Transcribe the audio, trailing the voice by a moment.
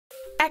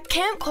At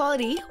Camp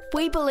Quality,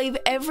 we believe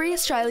every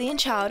Australian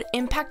child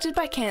impacted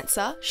by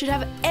cancer should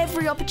have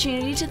every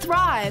opportunity to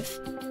thrive.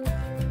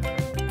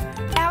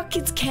 Our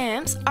kids'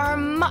 camps are a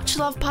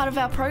much-loved part of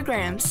our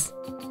programs.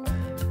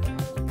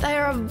 They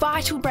are a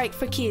vital break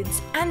for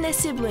kids and their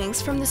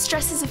siblings from the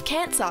stresses of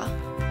cancer.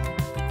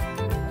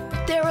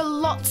 There are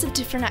lots of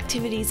different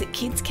activities at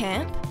Kids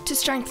Camp to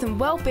strengthen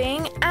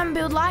wellbeing and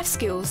build life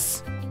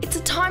skills. It's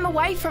a time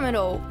away from it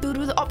all, filled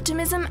with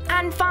optimism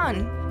and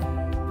fun.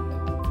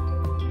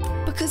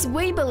 Because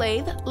we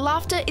believe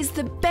laughter is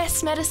the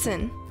best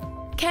medicine.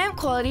 Camp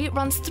Quality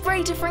runs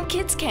 3 different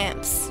kids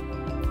camps.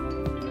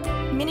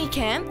 Mini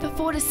Camp for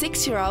 4 to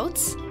 6 year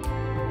olds,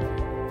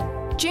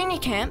 Junior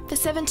Camp for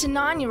 7 to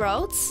 9 year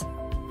olds,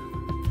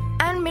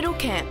 and Middle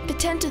Camp for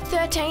 10 to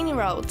 13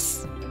 year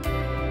olds.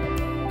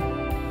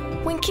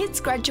 When kids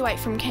graduate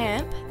from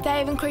camp, they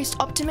have increased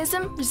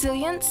optimism,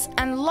 resilience,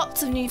 and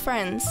lots of new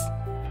friends.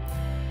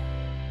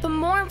 For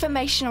more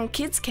information on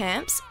kids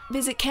camps,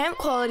 visit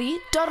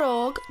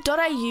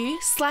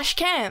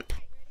campquality.org.au/camp.